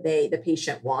level that the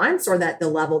patient wants or that the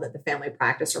level that the family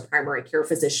practice or primary care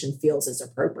physician feels is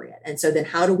appropriate. And so then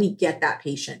how do we get that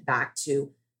patient back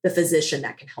to the physician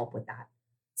that can help with that?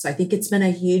 So I think it's been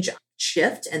a huge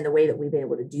shift in the way that we've been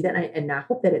able to do that. And I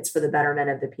hope that it's for the betterment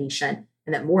of the patient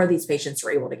and that more of these patients are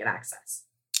able to get access.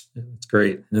 Yeah, that's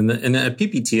great. And at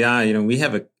PPTI, we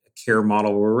have a care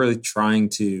model where we're really trying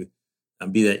to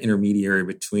be that intermediary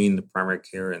between the primary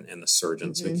care and the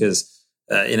surgeons because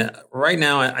right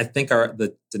now, I think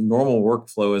the normal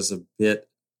workflow is a bit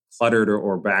cluttered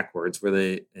or backwards, where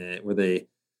they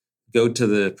go to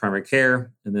the primary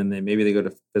care and then they go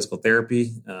to physical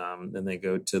therapy, then they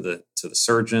go to the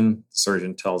surgeon. The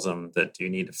surgeon tells them that you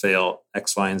need to fail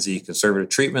X, Y, and Z conservative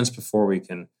treatments before we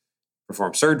can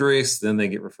perform surgeries. Then they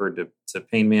get referred to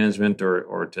pain management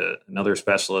or to another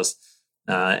specialist.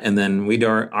 And then we do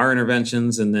our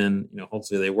interventions, and then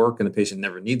hopefully they work, and the patient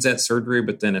never needs that surgery.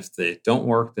 But then if they don't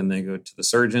work, then they go to the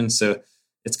surgeon. So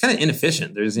it's kind of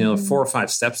inefficient. There's 4 or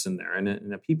 5 steps in there. And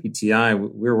in a PPTI,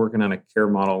 we're working on a care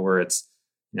model where it's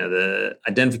the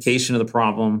identification of the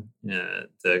problem,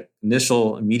 the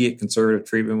initial immediate conservative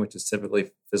treatment, which is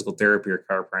typically physical therapy or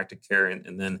chiropractic care,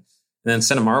 and then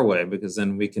send them our way, because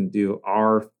then we can do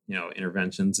our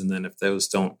interventions. And then if those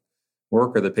don't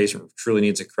work or the patient truly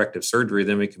needs a corrective surgery,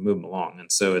 then we can move them along.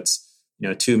 And so it's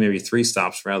 2, maybe 3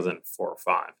 stops rather than 4 or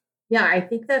 5. Yeah, I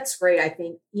think that's great. I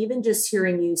think even just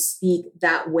hearing you speak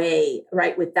that way,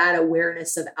 right, with that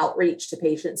awareness of outreach to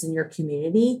patients in your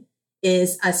community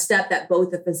is a step that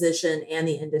both the physician and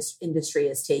the industry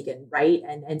has taken, right?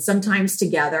 And sometimes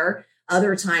together,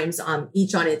 other times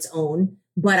each on its own.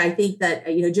 But I think that,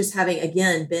 just having,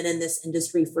 again, been in this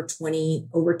industry for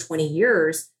over 20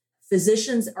 years,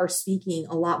 physicians are speaking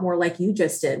a lot more like you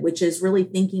just did, which is really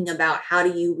thinking about how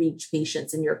do you reach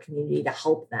patients in your community to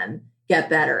help them get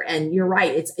better. And you're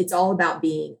right. It's all about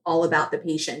being all about the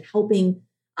patient, helping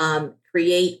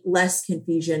create less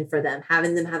confusion for them,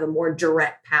 having them have a more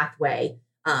direct pathway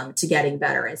to getting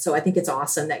better. And so I think it's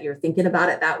awesome that you're thinking about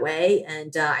it that way.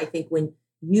 And I think when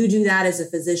you do that as a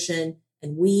physician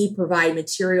and we provide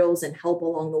materials and help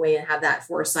along the way and have that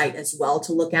foresight as well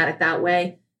to look at it that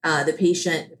way,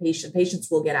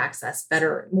 patients will get access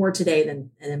better, more today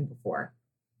than before.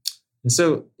 And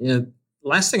so,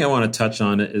 last thing I want to touch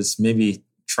on is maybe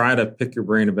try to pick your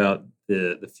brain about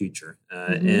the future.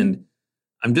 And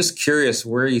I'm just curious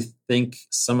where you think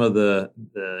some of the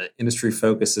industry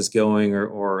focus is going,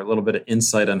 or a little bit of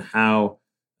insight on how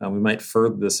we might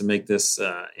further this and make this,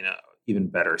 even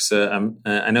better. So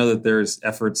I know that there's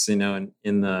efforts, in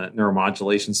the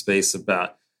neuromodulation space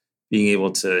about being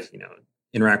able to,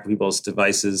 interact with people's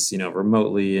devices,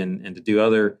 remotely, and to do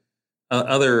other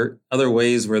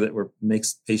ways where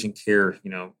makes patient care,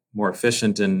 more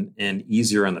efficient and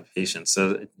easier on the patient.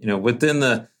 So, within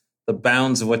the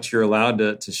bounds of what you're allowed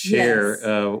to share,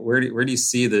 yes. Where do you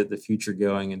see the future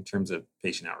going in terms of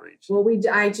patient outreach? Well,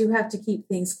 I do have to keep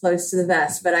things close to the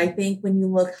vest, but I think when you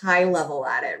look high level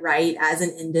at it, right, as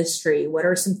an industry, what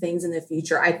are some things in the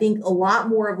future? I think a lot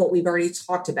more of what we've already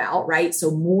talked about, right?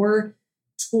 So more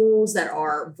tools that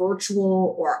are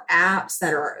virtual or apps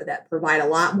that provide a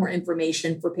lot more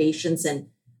information for patients. And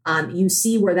you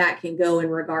see where that can go in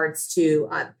regards to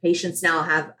patients now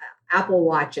have Apple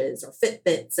Watches or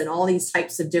Fitbits and all these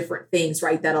types of different things,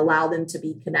 right, that allow them to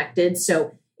be connected.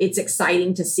 So it's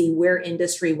exciting to see where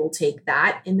industry will take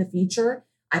that in the future.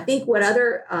 I think what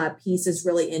other piece is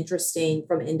really interesting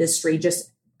from industry,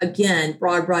 just again,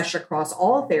 broad brush across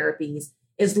all therapies,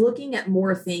 is looking at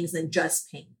more things than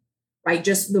just pain, right?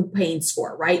 Just the pain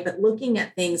score, right? But looking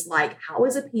at things like, how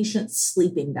is a patient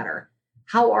sleeping better?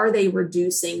 How are they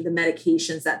reducing the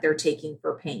medications that they're taking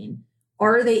for pain?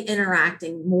 Are they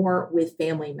interacting more with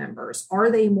family members?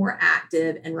 Are they more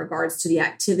active in regards to the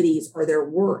activities or their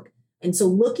work? And so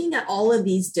looking at all of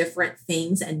these different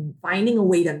things and finding a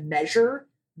way to measure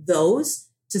those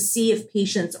to see if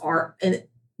patients are, and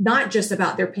not just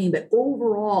about their pain, but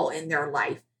overall in their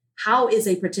life, how is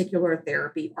a particular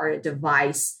therapy or a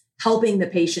device helping the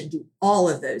patient do all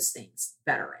of those things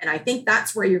better? And I think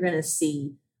that's where you're going to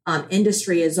see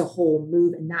industry as a whole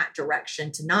move in that direction,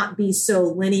 to not be so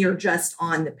linear just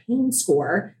on the pain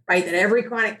score, right? That every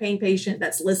chronic pain patient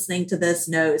that's listening to this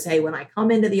knows, hey, when I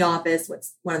come into the office,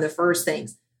 what's one of the first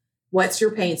things? What's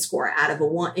your pain score out of a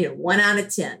 1 out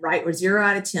of 10, right? Or 0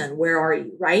 out of 10, where are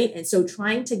you, right? And so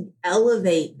trying to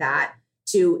elevate that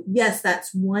to, yes,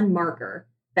 that's one marker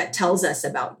that tells us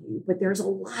about you, but there's a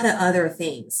lot of other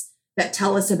things that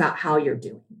tell us about how you're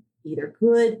doing, either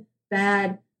good,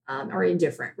 bad, or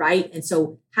indifferent, right? And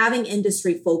so having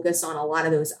industry focus on a lot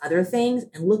of those other things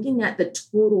and looking at the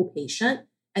total patient.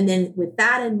 And then with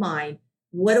that in mind,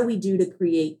 what do we do to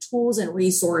create tools and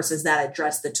resources that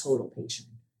address the total patient,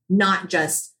 not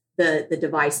just the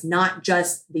device, not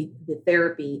just the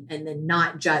therapy, and then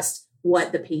not just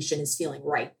what the patient is feeling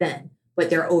right then, but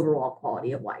their overall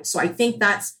quality of life. So I think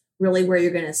that's really where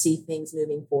you're going to see things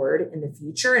moving forward in the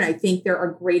future. And I think there are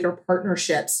greater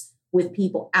partnerships with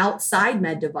people outside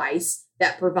med device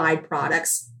that provide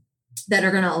products that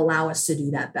are going to allow us to do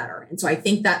that better. And so I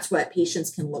think that's what patients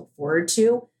can look forward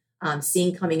to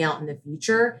seeing coming out in the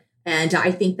future. And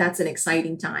I think that's an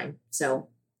exciting time. So,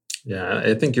 yeah,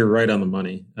 I think you're right on the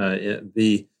money.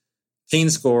 The pain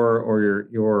score or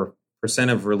your percent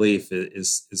of relief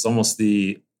is almost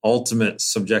the ultimate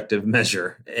subjective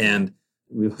measure. And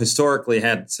we've historically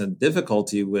had some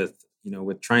difficulty with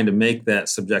trying to make that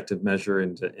subjective measure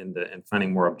into and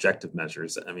finding more objective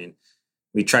measures. I mean,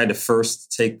 we tried to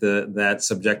first take that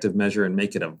subjective measure and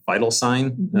make it a vital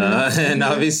sign. And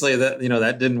obviously that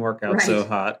didn't work out so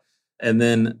hot.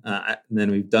 then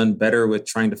we've done better with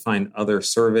trying to find other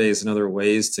surveys and other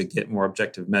ways to get more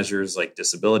objective measures like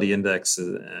disability index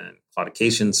and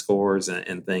claudication scores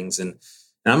and things. And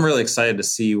I'm really excited to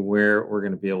see where we're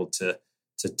going to be able to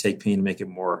take pain and make it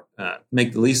more, make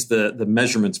at least the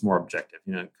measurements more objective.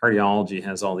 Cardiology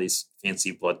has all these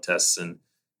fancy blood tests and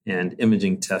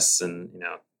imaging tests and,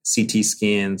 CT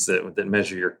scans that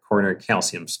measure your coronary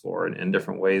calcium score in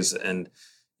different ways. And,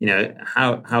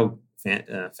 how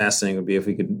fascinating it would be if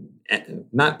we could,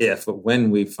 not if, but when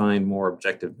we find more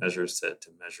objective measures to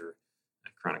measure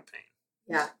chronic pain.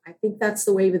 Yeah, I think that's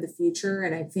the wave of the future.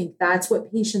 And I think that's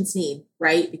what patients need,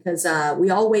 right? Because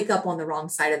we all wake up on the wrong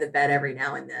side of the bed every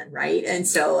now and then, right? And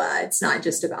so it's not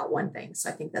just about one thing. So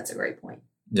I think that's a great point.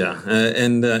 Yeah.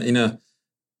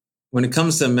 When it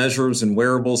comes to measures and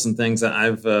wearables and things,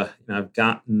 I've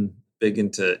gotten big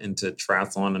into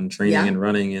triathlon and training and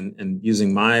running and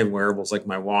using my wearables like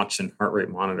my watch and heart rate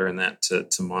monitor and that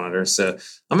to monitor. So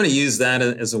I'm going to use that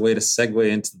as a way to segue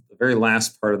into the very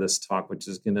last part of this talk, which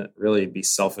is going to really be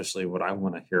selfishly what I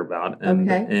want to hear about.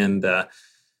 And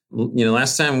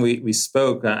last time we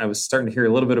spoke, I was starting to hear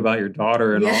a little bit about your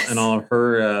daughter and all of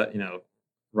her,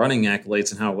 running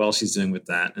accolades and how well she's doing with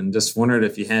that. And just wondered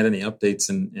if you had any updates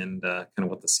and kind of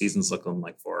what the season's looking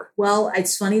like for her. Well,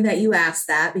 it's funny that you asked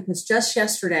that because just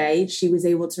yesterday she was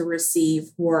able to receive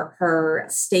for her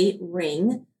state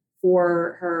ring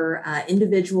for her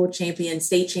individual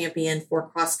state champion for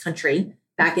cross country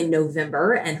back in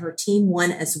November. And her team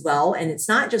won as well. And it's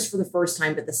not just for the first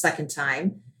time, but the second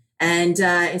time. And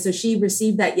so she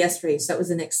received that yesterday. So it was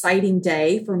an exciting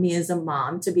day for me as a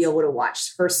mom to be able to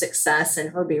watch her success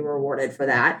and her be rewarded for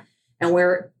that. And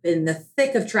we're in the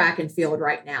thick of track and field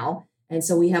right now. And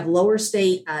so we have lower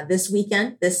state this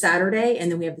weekend, this Saturday,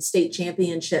 and then we have the state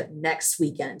championship next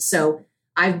weekend. So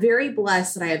I'm very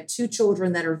blessed that I have two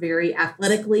children that are very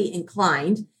athletically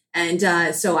inclined.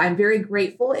 And so I'm very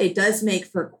grateful. It does make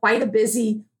for quite a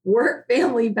busy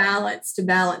work-family balance to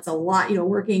balance a lot,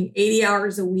 working 80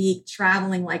 hours a week,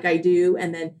 traveling like I do.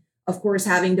 And then, of course,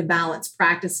 having to balance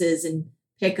practices and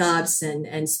pickups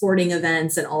and sporting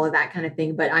events and all of that kind of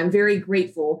thing. But I'm very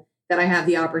grateful that I have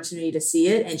the opportunity to see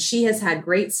it. And she has had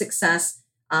great success.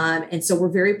 And so we're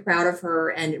very proud of her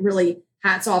and really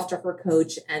hats off to her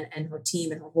coach and her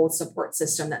team and her whole support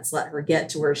system that's let her get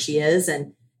to where she is.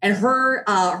 And her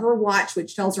watch,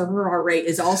 which tells her heart rate,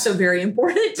 is also very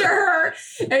important to her.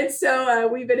 And so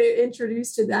we've been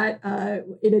introduced to that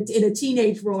in a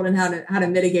teenage world and how to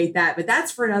mitigate that. But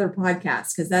that's for another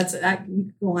podcast because that you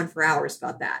could go on for hours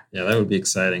about that. Yeah, that would be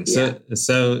exciting. Yeah.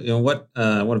 So what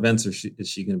events is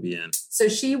she going to be in? So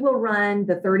she will run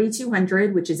the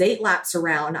 3,200, which is 8 laps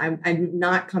around. I'm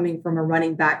not coming from a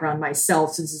running background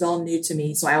myself, so this is all new to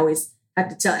me. So I always have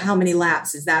to tell how many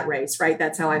laps is that race, right?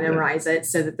 That's how I memorize it.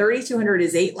 So the 3,200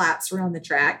 is 8 laps around the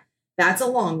track. That's a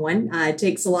long one. It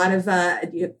takes a lot of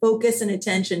focus and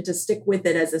attention to stick with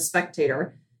it as a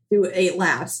spectator through 8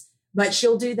 laps. But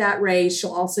she'll do that race.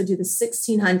 She'll also do the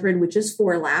 1,600, which is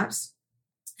 4 laps.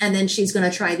 And then she's going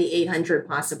to try the 800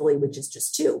 possibly, which is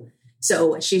just 2.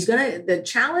 So the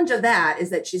challenge of that is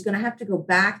that she's going to have to go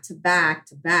back to back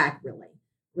to back, really.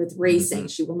 With racing, mm-hmm.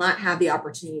 She will not have the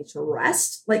opportunity to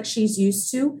rest like she's used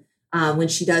to when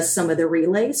she does some of the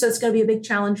relays. So it's going to be a big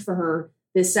challenge for her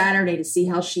this Saturday to see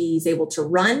how she's able to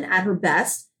run at her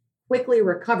best, quickly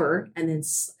recover, and then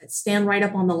stand right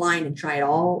up on the line and try it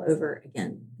all over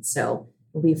again. So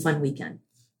it'll be a fun weekend.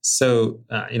 So,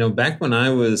 back when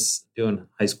I was doing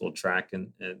high school track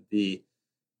and the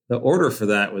order for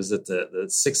that was that the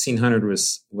 1,600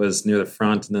 was near the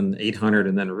front, and then the 800,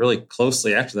 and then really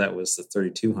closely after that was the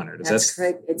 3,200. That's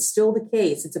correct. It's still the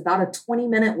case. It's about a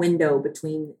 20-minute window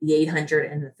between the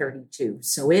 800 and the 32.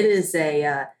 So it is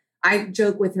I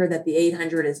joke with her that the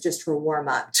 800 is just her warm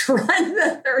up to run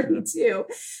the 32.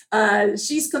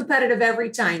 She's competitive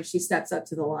every time she steps up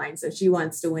to the line, so she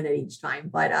wants to win it each time.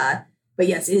 But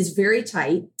yes, it is very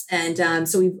tight, and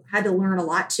so we've had to learn a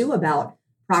lot too about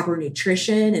proper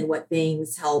nutrition and what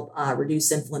things help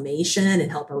reduce inflammation and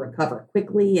help her recover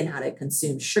quickly and how to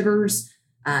consume sugars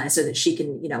so that she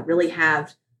can, really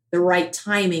have the right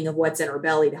timing of what's in her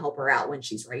belly to help her out when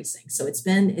she's racing. So it's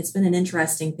been an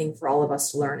interesting thing for all of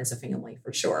us to learn as a family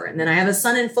for sure. And then I have a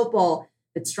son in football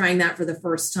that's trying that for the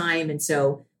first time. And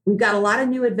so we've got a lot of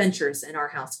new adventures in our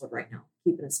household right now,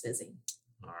 keeping us busy.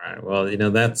 All right.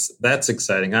 Well, that's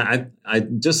exciting. I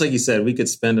just like you said, we could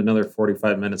spend another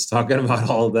 45 minutes talking about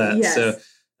all of that. Yes. So,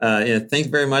 thank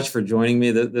you very much for joining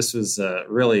me. This was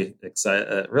really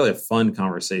exciting, really a fun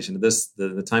conversation.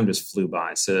 The time just flew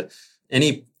by. So,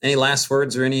 any last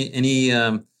words or any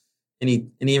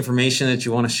any information that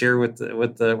you want to share with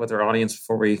our audience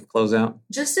before we close out?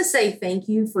 Just to say thank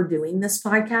you for doing this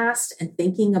podcast and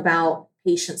thinking about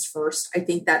patients first. I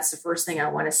think that's the first thing I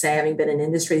want to say, having been in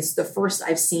industry. It's the first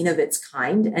I've seen of its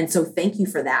kind. And so thank you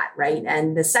for that, right?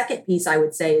 And the second piece I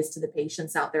would say is to the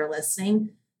patients out there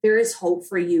listening, there is hope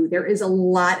for you. There is a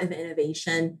lot of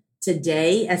innovation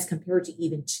today as compared to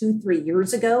even 2-3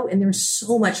 years ago. And there's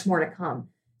so much more to come.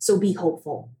 So be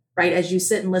hopeful, right? As you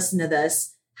sit and listen to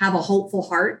this, have a hopeful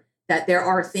heart that there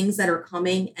are things that are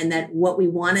coming, and that what we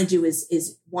want to do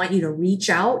is want you to reach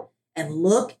out and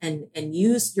look and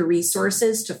use your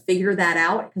resources to figure that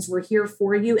out, because we're here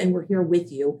for you and we're here with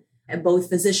you, and both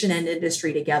physician and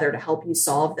industry together to help you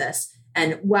solve this.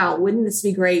 And wow, wouldn't this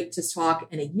be great to talk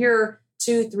in a year,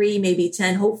 2, 3, maybe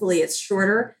 10, hopefully it's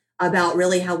shorter, about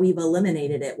really how we've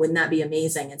eliminated it. Wouldn't that be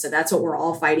amazing? And so that's what we're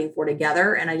all fighting for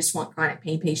together. And I just want chronic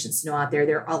pain patients to know out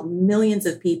there are millions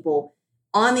of people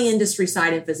on the industry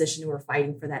side and physician who are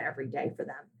fighting for that every day for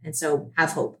them. And so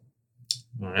have hope.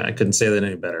 I couldn't say that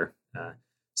any better.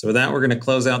 So with that, we're going to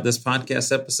close out this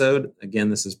podcast episode. Again,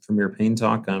 this is Premier Pain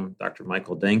Talk. I'm Dr.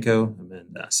 Michael Danko. I'm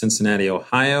in Cincinnati,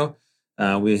 Ohio.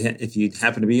 If you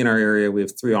happen to be in our area, we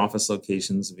have 3 office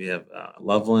locations. We have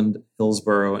Loveland,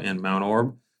 Hillsborough, and Mount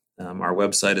Orb. Our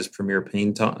website is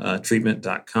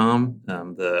premierpaintreatment.com.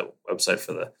 The website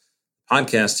for the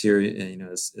podcast here,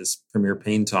 is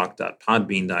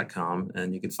premierpaintalk.podbean.com,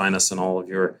 and you can find us on all of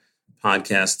your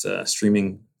podcast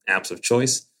streaming apps of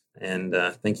choice. And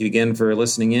thank you again for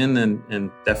listening in, and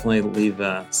definitely leave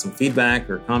some feedback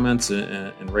or comments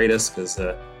and rate us, because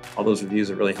all those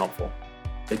reviews are really helpful.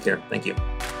 Take care. Thank you.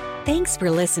 Thanks for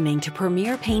listening to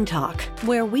Premier Pain Talk,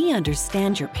 where we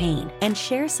understand your pain and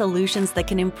share solutions that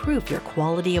can improve your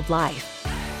quality of life.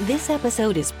 This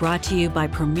episode is brought to you by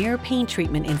Premier Pain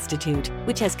Treatment Institute,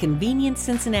 which has convenient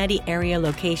Cincinnati area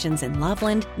locations in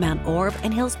Loveland, Mount Orb,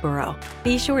 and Hillsborough.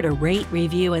 Be sure to rate,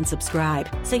 review, and subscribe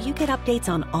so you get updates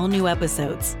on all new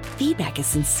episodes. Feedback is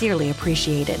sincerely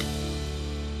appreciated.